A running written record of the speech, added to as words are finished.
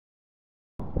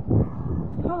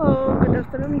Hello, good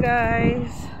afternoon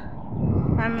guys.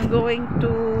 I'm going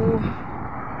to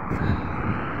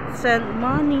send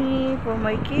money for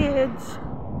my kids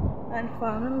and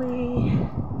family.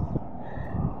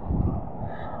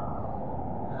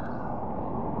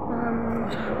 I'm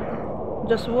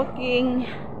just walking.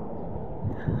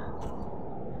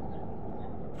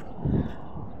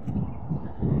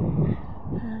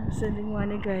 Sending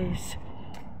money guys.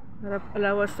 Harap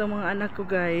alawas ng mga anak ko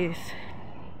guys.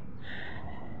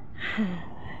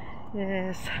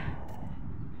 Yes.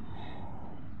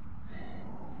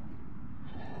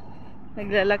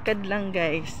 Naglalakad lang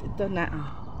guys. Ito na.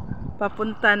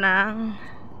 Papunta ng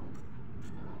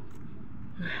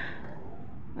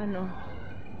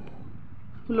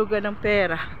hulugan ng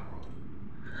pera.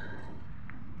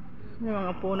 Yung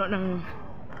mga puno ng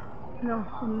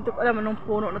hindi ko alam anong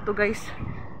puno na to guys.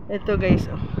 Ito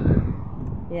guys. Oh.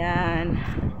 Yan.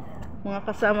 Mga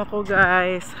kasama ko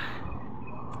guys.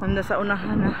 Handa sa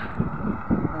unahan na.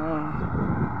 Oh.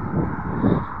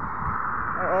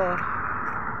 Oo.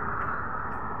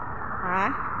 Ha?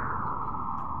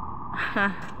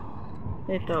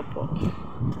 Ito po.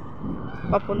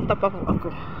 Papunta pa po ako.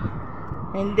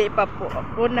 Hindi pa po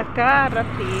ako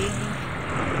nakarating.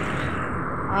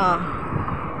 Ha?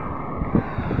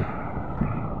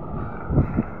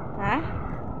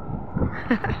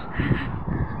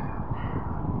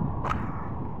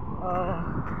 Oh.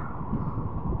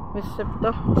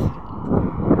 Resepto.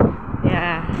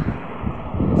 Yeah.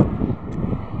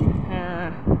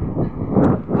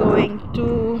 Going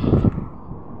to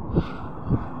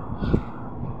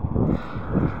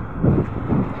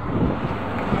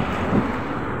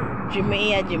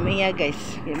Jumia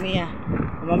guys. Jumia.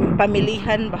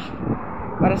 Pamilihan ba?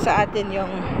 Para sa atin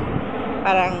yung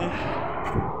parang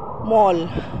mall.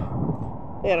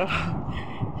 Pero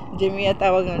Jumia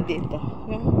tawag nga dito.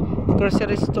 Yung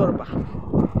grocery store ba?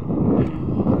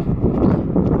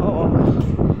 Oo.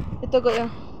 Ito ko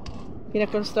yung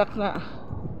pinakonstruct na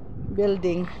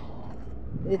building.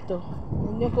 Ito.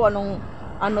 Hindi ko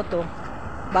ano to.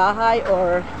 Bahay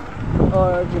or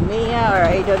Jumia or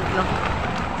I don't know.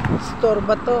 Store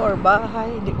ba to or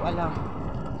bahay? Hindi ko alam.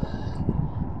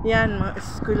 Yan, mga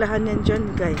eskwelahan yan dyan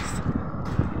guys.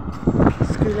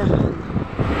 Eskwelahan.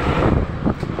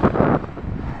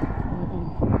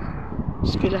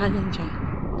 Eskwelahan yan dyan.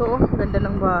 Ito, ganda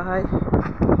ng bahay.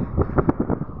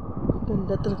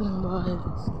 Ganda talaga ng bahay.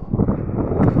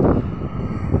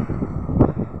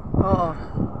 Oo.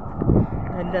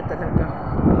 Ganda talaga.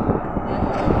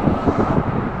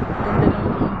 Ganda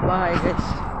ng bahay guys.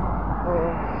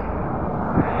 Oo.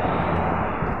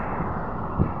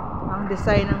 Ang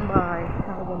design ng bahay.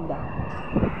 Nakaganda.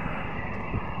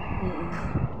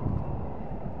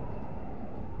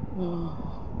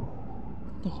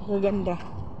 Nakaganda.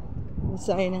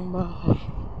 Design ng bahay.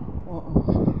 Oo.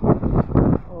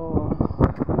 Oo.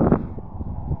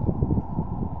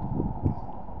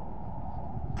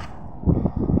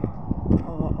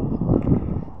 Oo.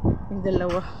 Yung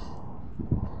dalawa.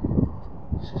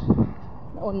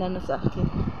 Nauna na sa akin.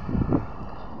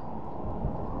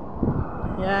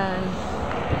 Yan.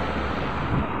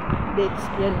 Dates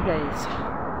yan guys.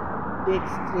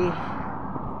 Dates 3.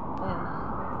 Yan.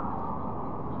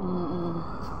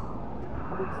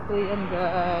 Dates 3 yan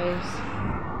guys.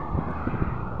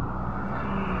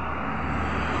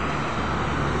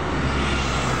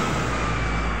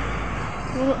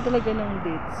 Puro talaga ng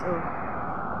dates. Oh.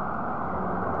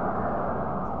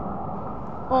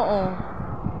 Oo.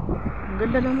 Ang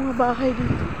ganda ng mga bahay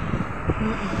dito.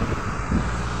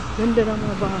 Ganda ng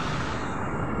mga bahay.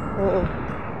 Oo.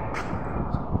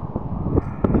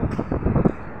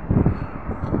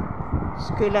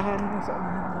 Eskwelahan mo sa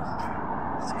unahan.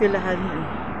 Eskwelahan mo.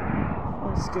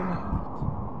 Eskwelahan.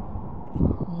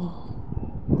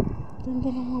 Ganda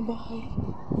ng mga bahay.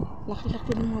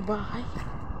 Laki-laki ng mga bahay.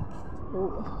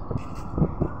 Oo.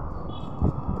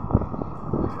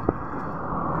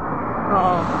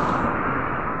 Oo.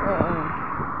 Oo.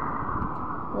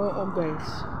 Oo guys.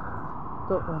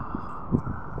 Ito oh.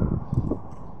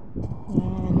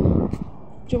 Yan.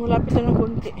 Medyo malapit na ng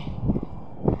konti.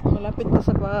 Malapit na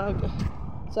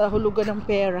sa hulugan ng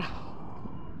pera.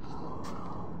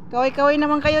 Kaway-kaway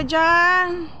naman kayo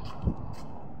dyan.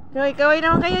 Kaway-kaway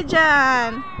naman kayo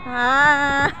dyan.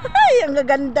 Ang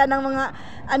gaganda ng mga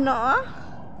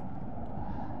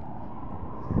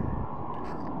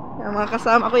Yung mga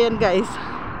kasama ko yan guys.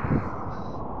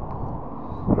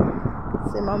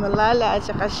 Si Mama Lala at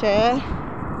saka si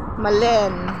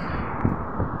Malen.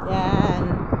 Yan.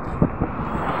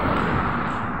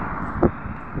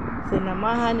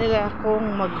 Sinamahan nila akong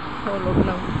maghulog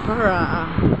ng pera.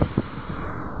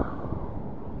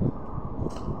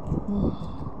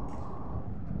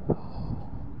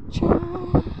 Tiyan.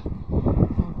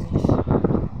 Oh guys,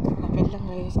 lakad lang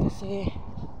guys kasi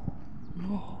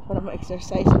para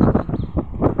ma-exercise naman.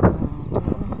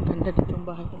 Ang ganda dito yung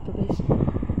bahay ko guys.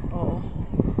 Oo,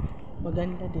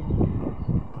 maganda din.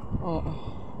 Oo,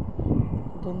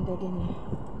 ganda din eh.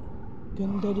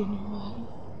 Ganda din yung bahay.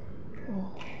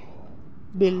 Oh,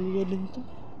 Belya din to.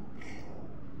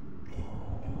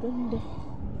 Ganda.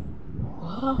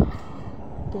 Wow,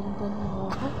 ganda ng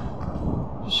bahay.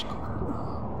 Diyos ko po.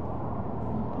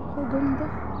 Napakaganda.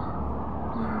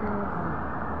 Ang bahay.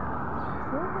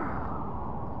 Wow.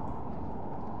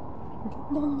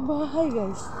 Ganda ng bahay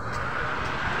guys.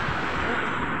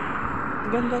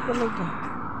 Ganda talaga.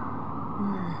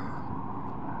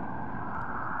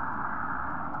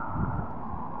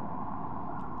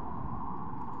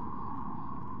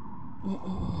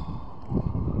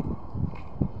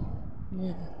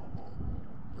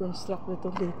 Construct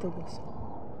nito dito guys.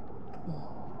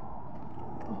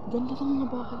 Ganda ng mga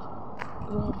bahay.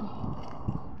 Grabe.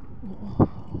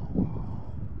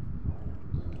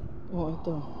 Oh,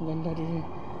 ito. Ganda din yung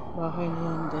bahay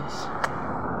niyan guys.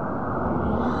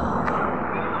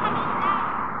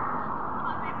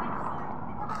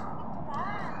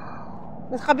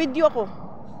 Naka-video ako.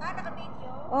 Naka-video?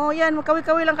 Oh, yan.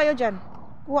 Magkawi-kawi lang kayo dyan.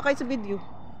 Kuha kayo sa video.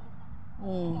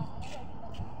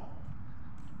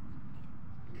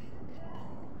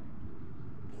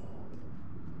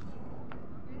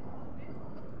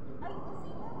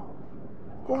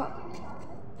 Kuha.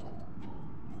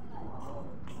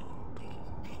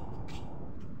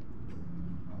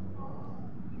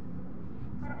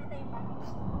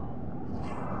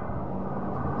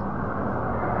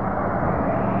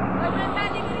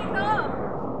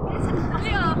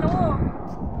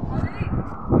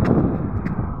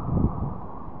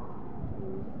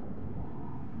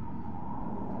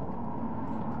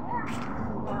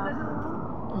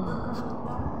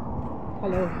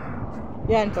 Hello.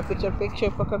 Yan, pa-picture-picture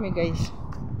pa kami guys.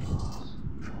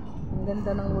 Ang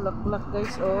ganda ng bulaklak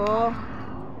guys. Oh,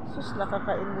 sus,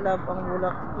 nakaka-inlove ang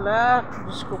bulaklak.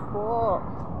 Diyos ko po.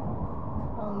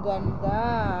 Ang ganda.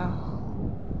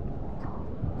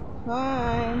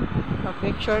 Hi.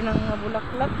 Pa-picture ng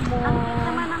bulaklak mo.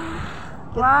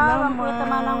 Wow, ang kulit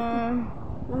naman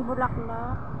ng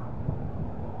bulaklak.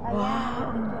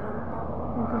 Ayan.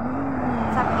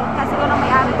 Sakit kasi ko na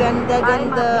may ari. Ganda,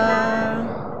 ganda.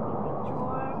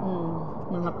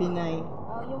 Mga Pinay.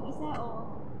 Oh, yung isa, oh.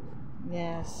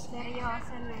 Yes.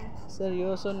 Seryoso na.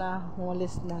 Seryoso na.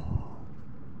 Umalis na.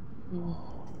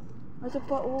 Ito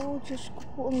pa, oh. Diyos ko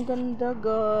po, ang ganda,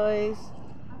 guys.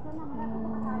 Asa na, malapit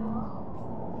na tayo.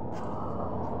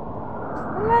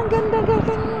 Wala, ang ganda,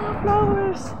 ganda ng mga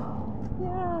flowers.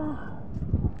 Yeah.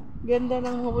 Ganda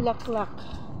ng mga bulaklak.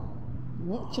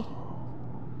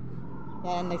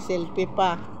 Yan, nag-selfie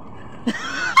pa.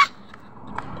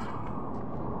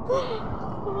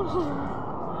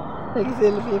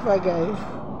 Nag-selfie pa guys.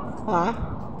 Ha?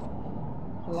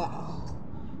 Wala.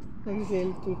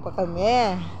 Nag-selfie pa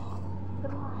kami.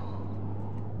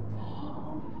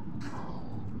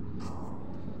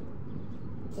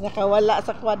 Nakawala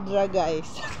sa kwadra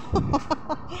guys.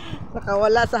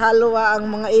 Nakawala sa halwa ang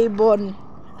mga ibon.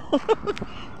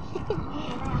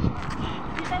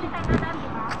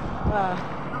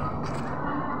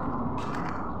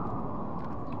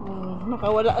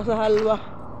 Nakawala sa halwa.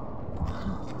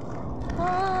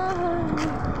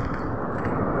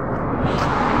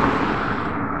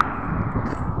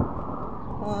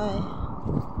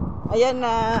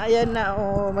 Ayan na,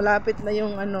 oh, malapit na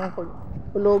yung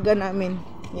hulugan namin.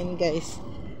 Yan guys.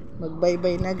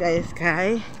 Mag-bye-bye na guys,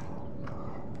 kay.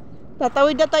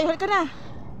 Tatawid na tayo, halika na.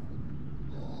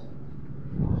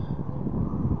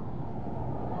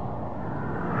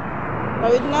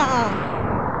 Tawid na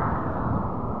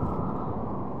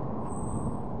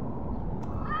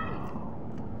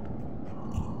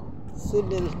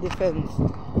Civil defense.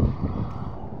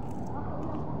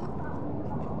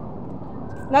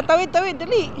 Natawid,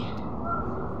 dali.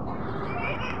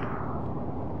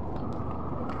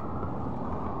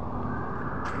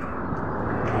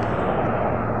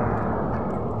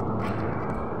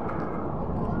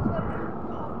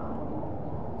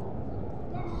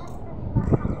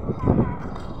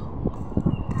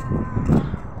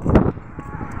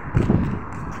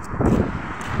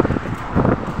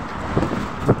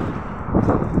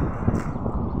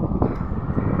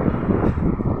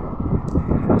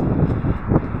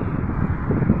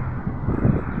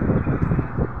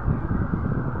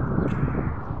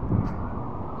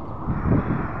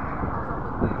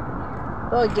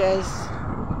 So guys,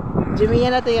 Jimmy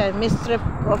yan natin yan, Mistress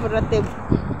Cooperative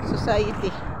Society.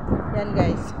 Yan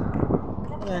guys.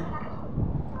 Yan.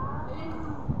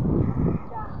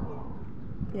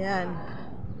 Yan.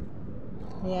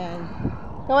 Yan.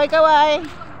 Kaway-kaway.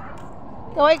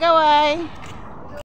 Kaway-kaway.